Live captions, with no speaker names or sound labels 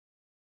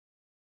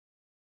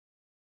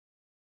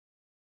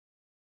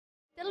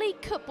The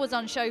League Cup was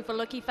on show for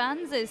lucky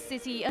fans as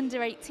City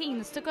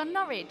under-18s took on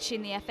Norwich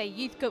in the FA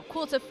Youth Cup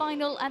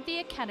quarter-final at the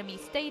Academy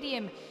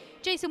Stadium.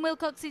 Jason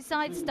Wilcox's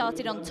side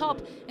started on top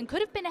and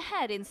could have been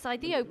ahead inside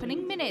the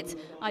opening minute.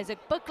 Isaac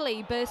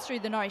Buckley burst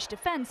through the Norwich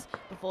defence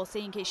before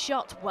seeing his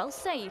shot well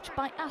saved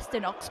by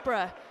Aston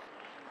Oxborough.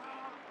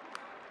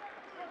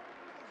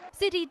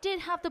 City did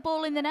have the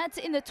ball in the net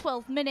in the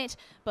 12th minute,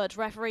 but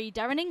referee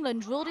Darren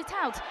England ruled it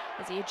out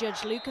as he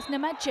adjudged Lucas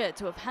Nemanja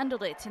to have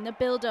handled it in the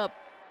build-up.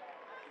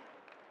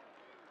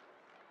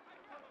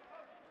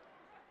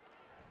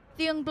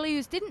 The Young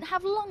Blues didn't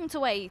have long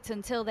to wait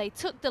until they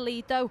took the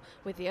lead though,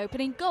 with the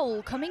opening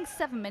goal coming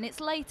 7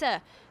 minutes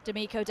later.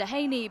 D'Amico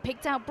Dehaney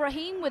picked out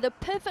Brahim with a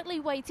perfectly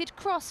weighted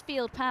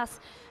cross-field pass,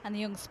 and the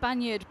young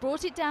Spaniard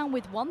brought it down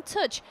with one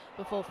touch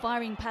before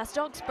firing past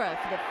Oxborough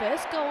for the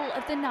first goal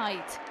of the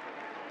night.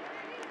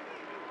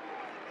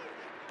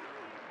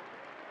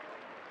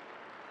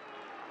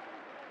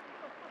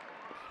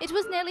 It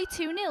was nearly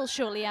 2-0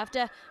 shortly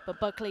after, but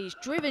Buckley's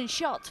driven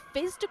shot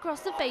fizzed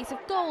across the face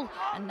of goal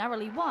and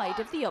narrowly wide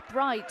of the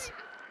upright.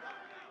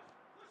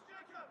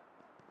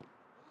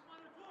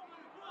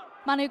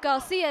 Manu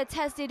Garcia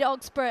tested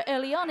Oxborough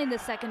early on in the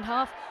second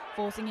half,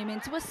 forcing him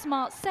into a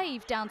smart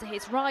save down to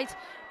his right,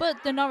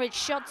 but the Norwich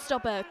shot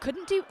stopper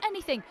couldn't do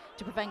anything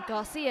to prevent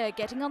Garcia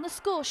getting on the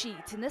score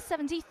sheet in the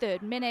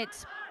 73rd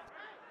minute.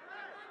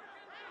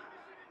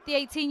 The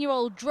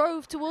 18-year-old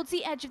drove towards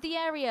the edge of the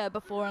area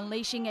before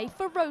unleashing a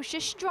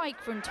ferocious strike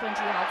from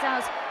 20 yards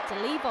out to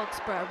leave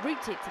Oxborough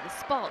rooted to the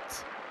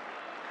spot.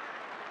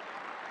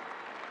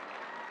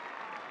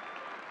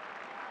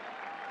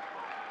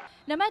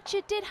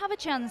 Nemanja did have a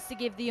chance to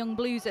give the Young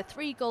Blues a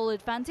 3-goal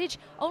advantage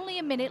only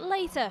a minute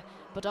later,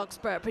 but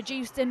Oxborough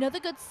produced another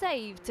good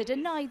save to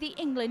deny the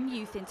England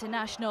youth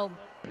international.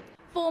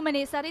 4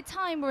 minutes added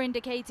time were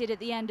indicated at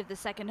the end of the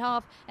second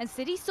half, and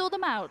City saw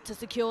them out to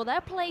secure their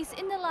place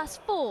in the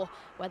last 4,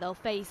 where they'll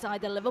face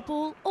either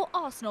Liverpool or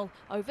Arsenal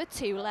over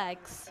 2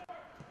 legs.